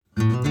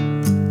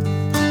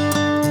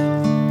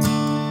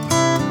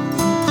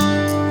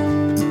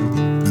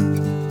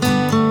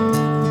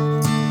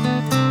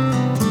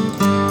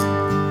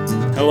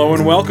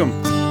and welcome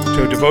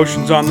to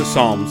Devotions on the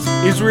Psalms,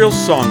 Israel's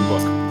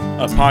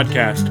Songbook, a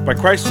podcast by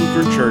Christ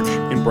Lutheran Church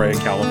in Brea,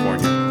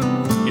 California.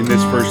 In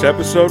this first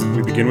episode,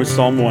 we begin with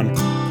Psalm 1.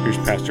 Here's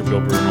Pastor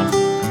Bill Bruno.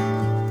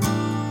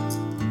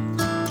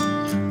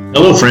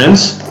 Hello,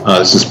 friends.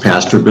 This is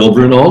Pastor Bill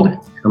Bruno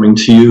coming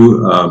to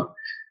you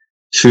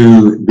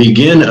to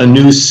begin a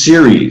new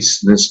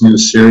series. This new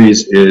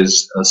series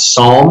is a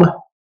Psalm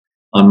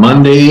on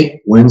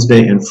Monday,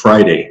 Wednesday, and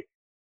Friday.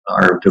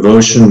 Our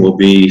devotion will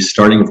be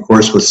starting, of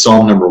course, with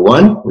Psalm number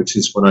 1, which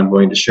is what I'm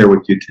going to share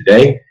with you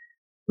today.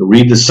 We'll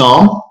read the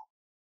Psalm,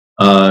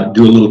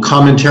 do a little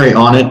commentary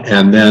on it,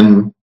 and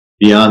then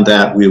beyond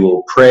that, we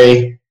will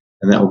pray,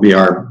 and that will be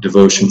our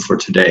devotion for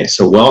today.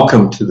 So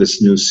welcome to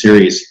this new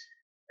series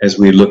as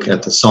we look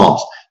at the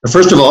Psalms. Now,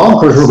 first of all, of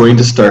course, we're going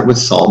to start with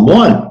Psalm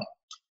 1.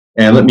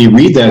 And let me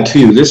read that to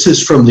you. This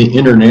is from the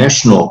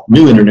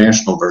New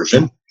International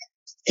Version,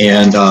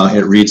 and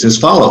it reads as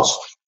follows.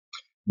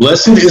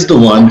 Blessed is the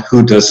one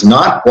who does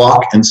not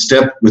walk in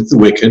step with the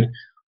wicked,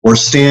 or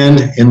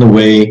stand in the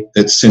way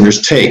that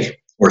sinners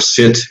take, or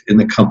sit in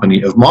the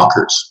company of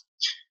mockers,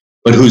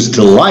 but whose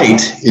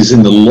delight is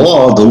in the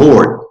law of the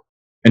Lord,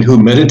 and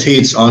who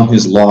meditates on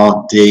his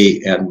law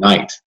day and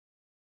night.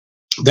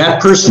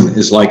 That person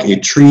is like a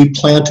tree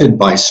planted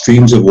by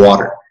streams of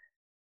water,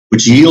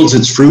 which yields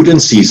its fruit in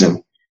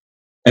season,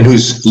 and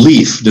whose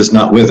leaf does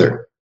not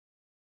wither.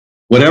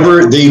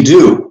 Whatever they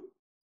do,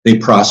 they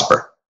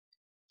prosper.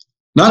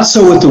 Not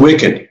so with the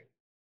wicked.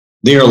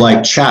 They are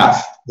like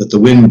chaff that the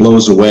wind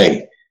blows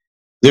away.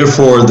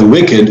 Therefore the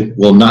wicked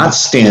will not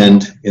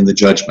stand in the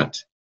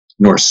judgment,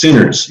 nor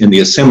sinners in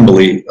the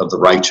assembly of the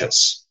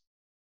righteous.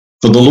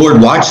 For the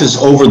Lord watches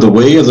over the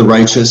way of the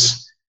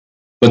righteous,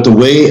 but the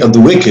way of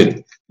the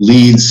wicked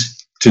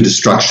leads to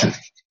destruction.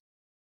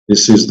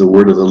 This is the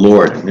word of the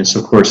Lord. And this,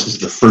 of course, is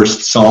the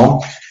first psalm.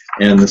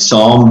 And the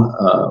psalm,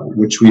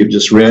 which we have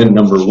just read,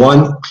 number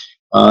 1,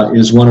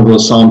 is one of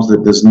those psalms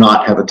that does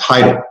not have a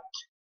title.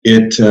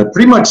 It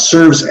pretty much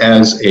serves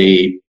as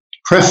a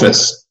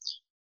preface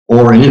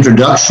or an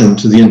introduction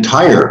to the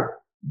entire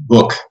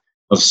book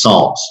of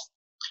Psalms.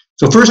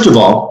 So first of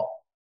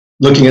all,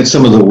 looking at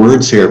some of the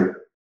words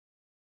here,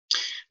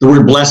 the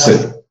word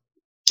blessed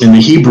in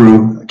the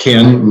Hebrew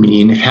can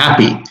mean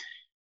happy.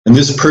 And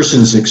this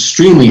person is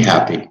extremely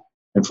happy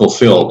and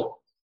fulfilled.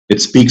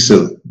 It speaks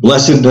of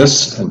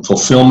blessedness and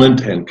fulfillment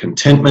and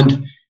contentment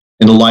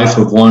in the life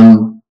of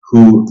one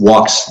who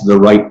walks the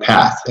right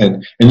path.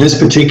 And in this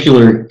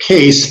particular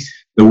case,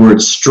 the word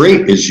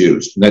straight is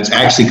used. That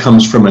actually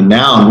comes from a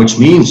noun, which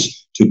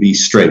means to be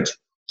straight.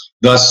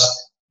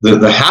 Thus,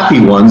 the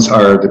happy ones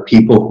are the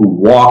people who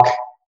walk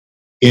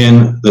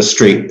in the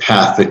straight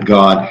path that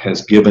God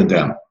has given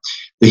them.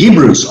 The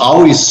Hebrews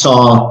always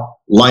saw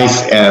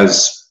life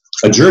as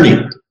a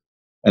journey,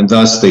 and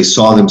thus they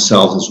saw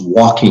themselves as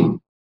walking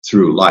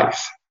through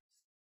life.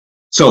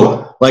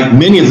 So, like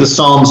many of the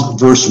Psalms,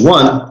 verse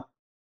 1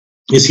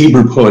 is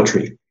Hebrew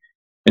poetry.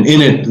 And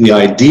in it, the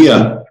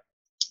idea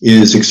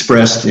is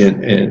expressed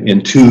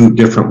in two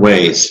different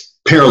ways,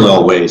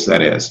 parallel ways,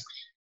 that is.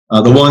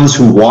 The ones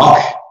who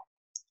walk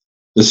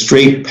the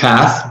straight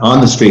path,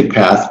 on the straight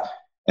path,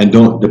 and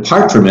don't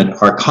depart from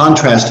it are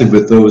contrasted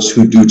with those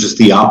who do just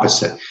the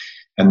opposite,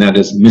 and that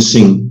is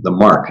missing the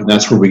mark. And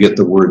that's where we get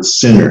the word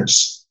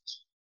sinners.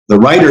 The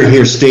writer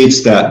here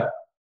states that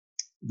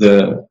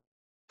the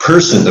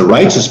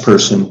righteous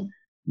person,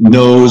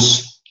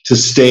 knows to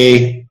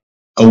stay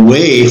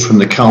away from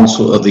the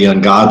counsel of the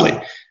ungodly.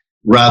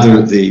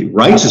 Rather, the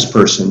righteous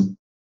person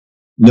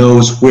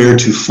knows where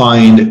to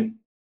find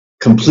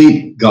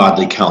complete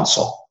godly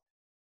counsel.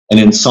 And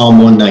in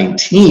Psalm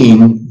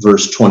 119,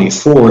 verse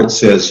 24, it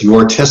says,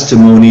 your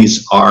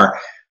testimonies are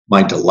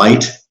my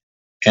delight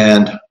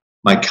and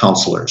my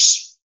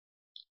counselors.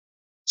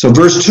 So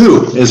verse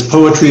 2 is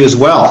poetry as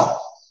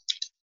well.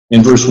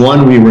 In verse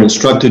 1, we were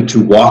instructed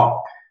to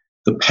walk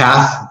the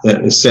path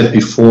that is set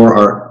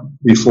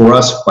before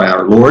us by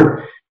our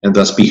Lord, and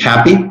thus be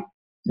happy.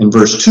 In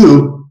verse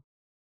 2,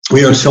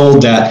 we are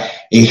told that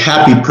a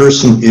happy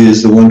person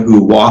is the one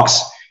who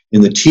walks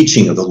in the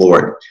teaching of the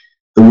Lord.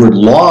 The word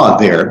law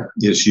there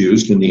is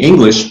used in the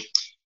English.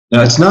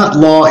 Now, it's not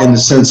law in the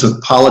sense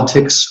of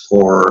politics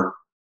or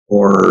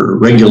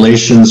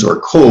regulations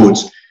or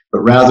codes,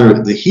 but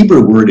rather the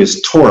Hebrew word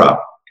is Torah.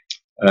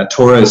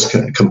 Torah is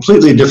a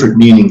completely different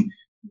meaning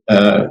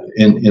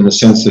in the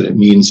sense that it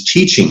means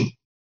teaching.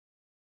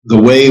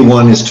 The way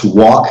one is to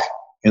walk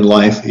in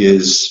life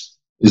is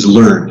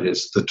learned,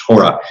 is the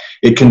Torah.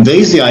 It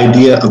conveys the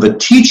idea of a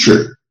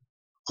teacher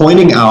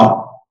pointing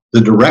out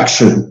the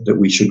direction that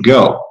we should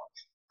go.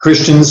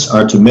 Christians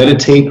are to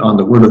meditate on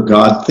the Word of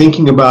God,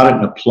 thinking about it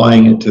and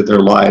applying it to their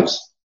lives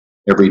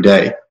every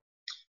day.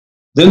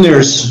 Then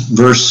there's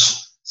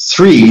verse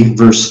 3.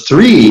 Verse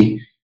 3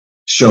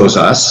 shows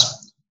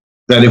us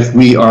that if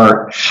we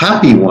are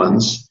happy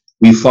ones,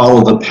 we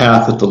follow the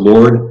path that the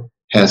Lord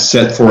has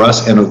set for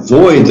us and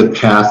avoid the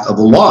path of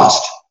the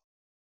lost.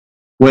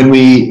 When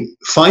we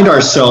find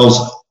ourselves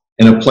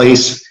in a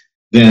place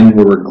then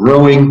where we're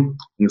growing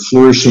and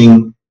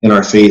flourishing in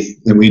our faith,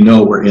 then we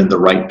know we're in the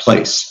right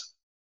place.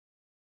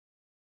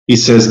 He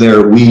says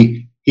there,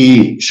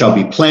 he shall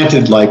be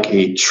planted like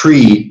a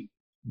tree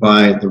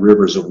by the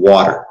rivers of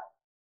water.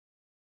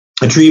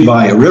 A tree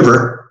by a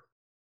river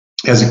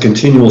has a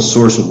continual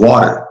source of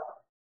water.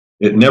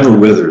 It never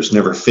withers,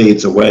 never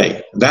fades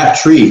away. That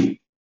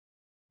tree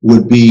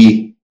would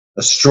be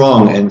a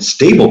strong and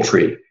stable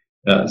tree,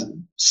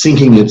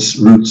 sinking its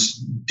roots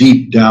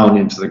deep down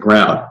into the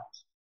ground.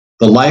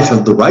 The life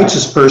of the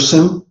righteous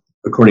person,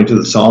 according to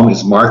the psalm,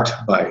 is marked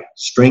by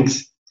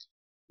strength,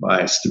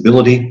 by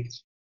stability.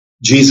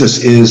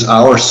 Jesus is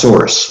our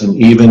source, and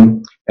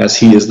even as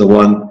he is the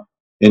one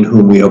in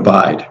whom we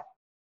abide.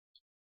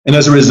 And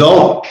as a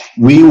result,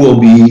 we will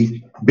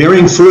be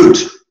bearing fruit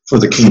for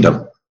the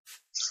kingdom.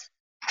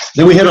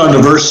 Then we head on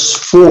to verse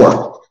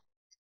 4.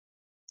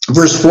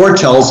 Verse 4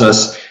 tells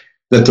us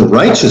that the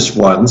righteous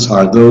ones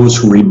are those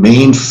who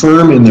remain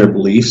firm in their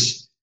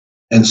beliefs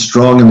and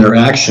strong in their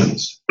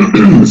actions.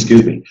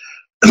 Excuse me.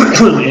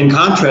 In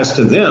contrast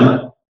to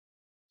them,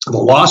 the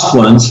lost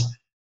ones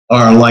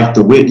are like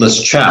the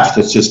weightless chaff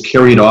that's just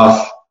carried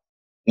off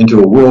into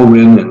a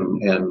whirlwind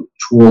and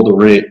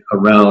twirled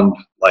around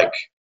like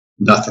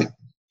nothing.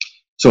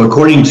 So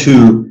according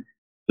to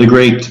the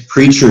great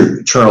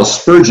preacher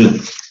Charles Spurgeon,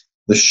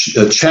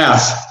 the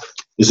chaff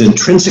is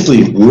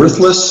intrinsically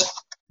worthless,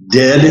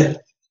 dead,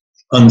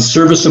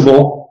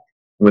 unserviceable,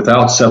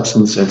 without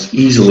substance, and it's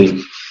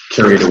easily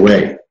carried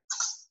away.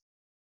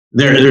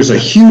 There's a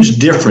huge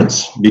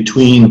difference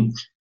between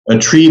a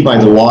tree by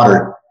the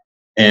water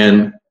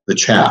and the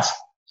chaff.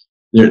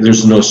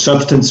 There's no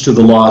substance to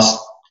the lost.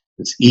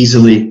 It's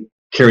easily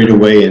carried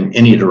away in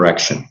any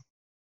direction.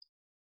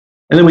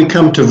 And then we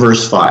come to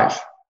verse 5.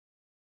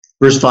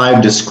 Verse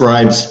 5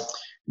 describes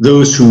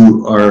those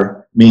who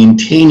are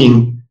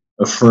maintaining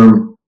a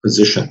firm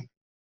position.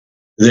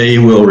 They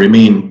will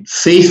remain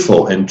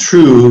faithful and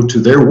true to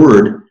their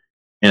word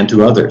and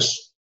to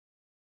others.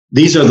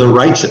 These are the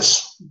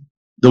righteous,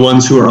 the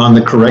ones who are on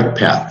the correct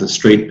path, the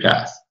straight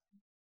path.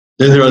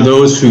 Then there are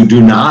those who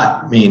do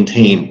not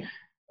maintain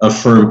a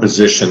firm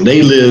position.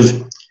 They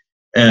live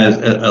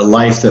a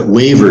life that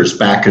wavers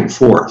back and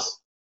forth.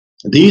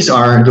 These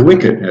are the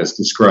wicked, as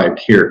described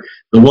here,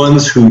 the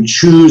ones who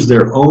choose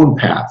their own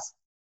path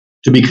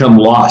to become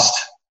lost,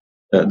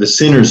 the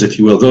sinners, if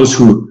you will, those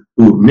who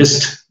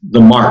missed the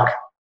mark,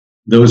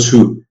 those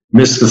who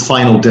missed the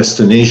final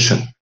destination.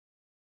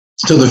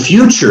 So the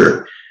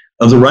future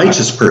of the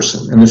righteous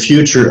person and the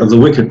future of the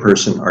wicked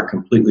person are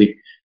completely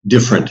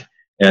different,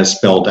 as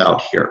spelled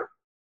out here.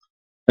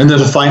 And then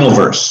the final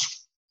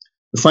verse.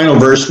 The final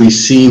verse we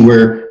see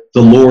where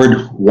the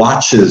Lord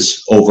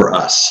watches over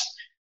us.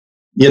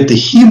 Yet the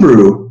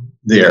Hebrew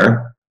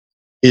there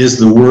is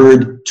the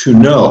word to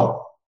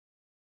know,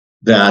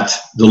 that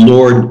the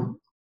Lord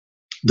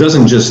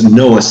doesn't just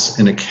know us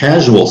in a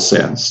casual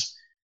sense,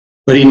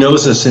 but he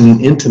knows us in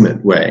an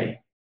intimate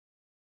way,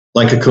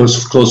 like a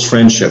close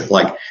friendship,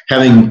 like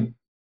having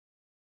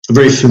a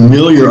very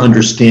familiar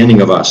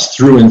understanding of us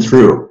through and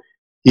through.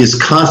 He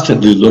is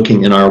constantly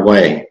looking in our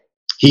way.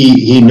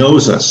 He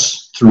knows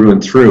us through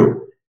and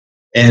through.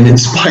 And in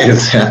spite of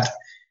that,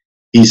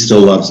 he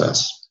still loves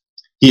us.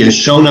 He has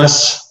shown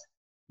us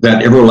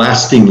that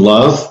everlasting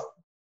love,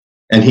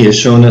 and he has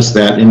shown us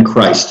that in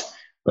Christ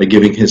by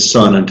giving his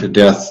Son unto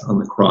death on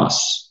the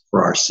cross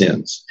for our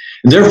sins.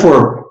 And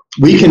therefore,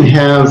 we can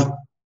have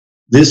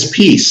this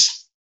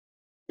peace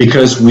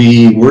because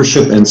we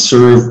worship and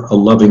serve a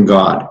loving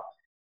God,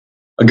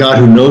 a God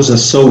who knows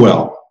us so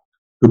well,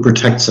 who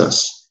protects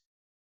us,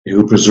 and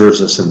who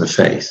preserves us in the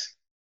faith.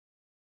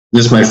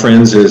 This, my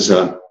friends, is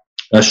a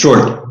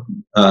short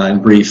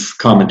and brief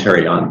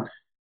commentary on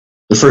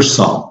the first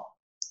psalm.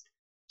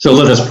 So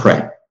let us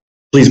pray.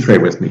 Please pray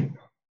with me.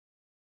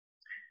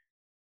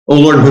 Oh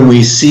Lord, when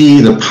we see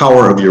the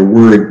power of your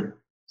word,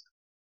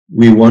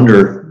 we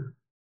wonder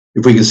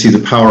if we can see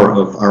the power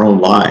of our own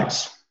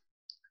lives.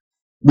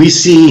 We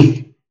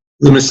see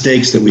the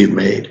mistakes that we've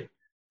made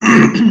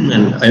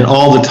and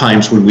all the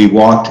times when we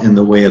walked in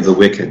the way of the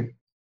wicked.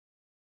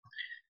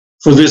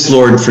 For this,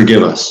 Lord,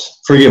 forgive us.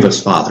 Forgive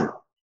us, Father.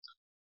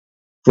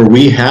 For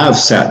we have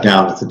sat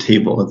down at the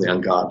table of the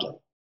ungodly.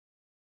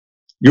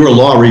 Your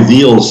law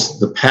reveals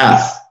the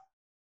path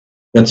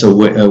that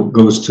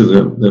goes to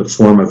the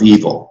form of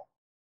evil.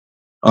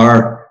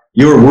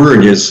 Your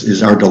word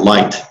is our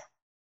delight,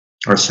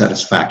 our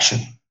satisfaction.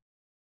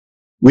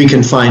 We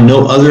can find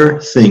no other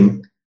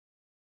thing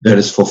that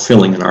is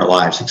fulfilling in our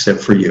lives except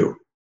for you.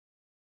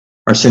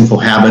 Our sinful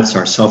habits,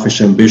 our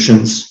selfish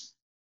ambitions,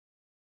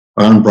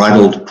 our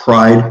unbridled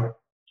pride,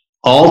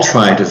 all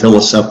try to fill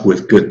us up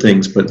with good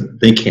things, but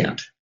they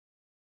can't.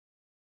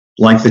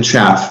 Like the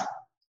chaff,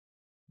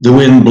 the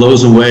wind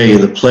blows away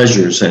the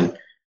pleasures and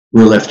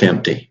we're left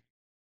empty.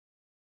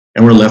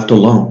 And we're left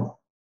alone.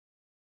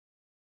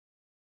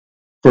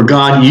 For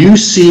God, you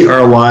see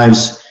our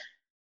lives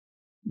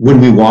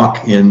when we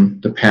walk in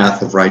the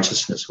path of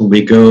righteousness, when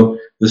we go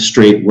the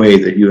straight way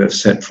that you have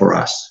set for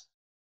us.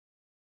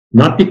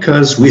 Not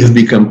because we have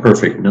become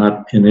perfect,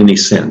 not in any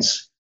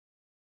sense,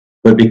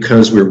 but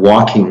because we're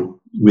walking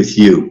with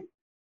you.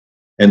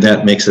 And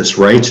that makes us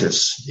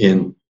righteous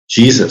in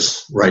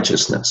Jesus'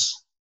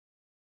 righteousness.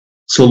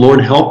 So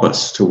Lord, help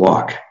us to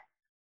walk.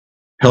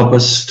 Help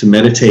us to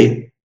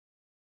meditate.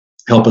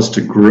 Help us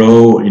to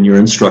grow in your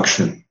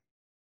instruction.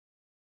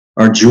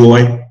 Our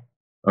joy,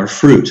 our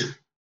fruit,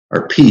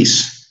 our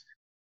peace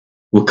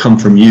will come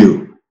from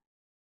you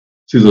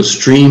through those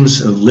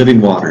streams of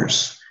living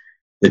waters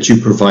that you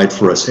provide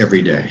for us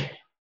every day.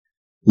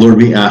 Lord,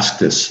 we ask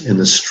this in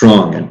the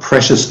strong and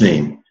precious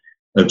name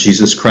of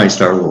Jesus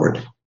Christ our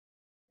Lord.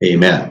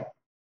 Amen.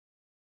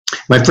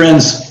 My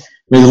friends,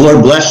 may the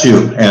Lord bless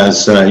you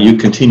as you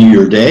continue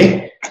your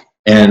day,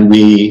 and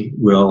we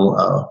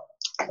will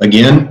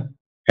again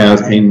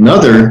have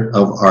another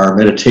of our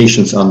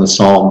meditations on the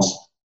Psalms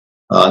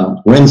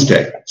on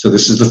Wednesday. So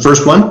this is the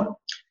first one.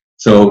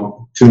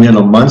 So tune in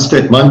on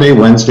Monday,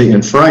 Wednesday,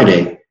 and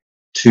Friday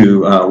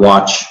to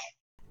watch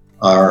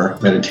our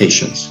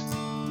meditations.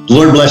 The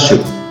Lord bless you.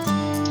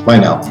 Bye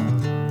now.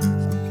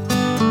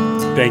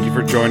 Thank you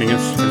for joining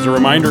us. As a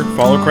reminder,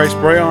 follow Christ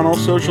Brea on all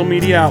social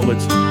media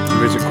outlets and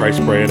visit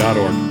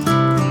christbrea.org.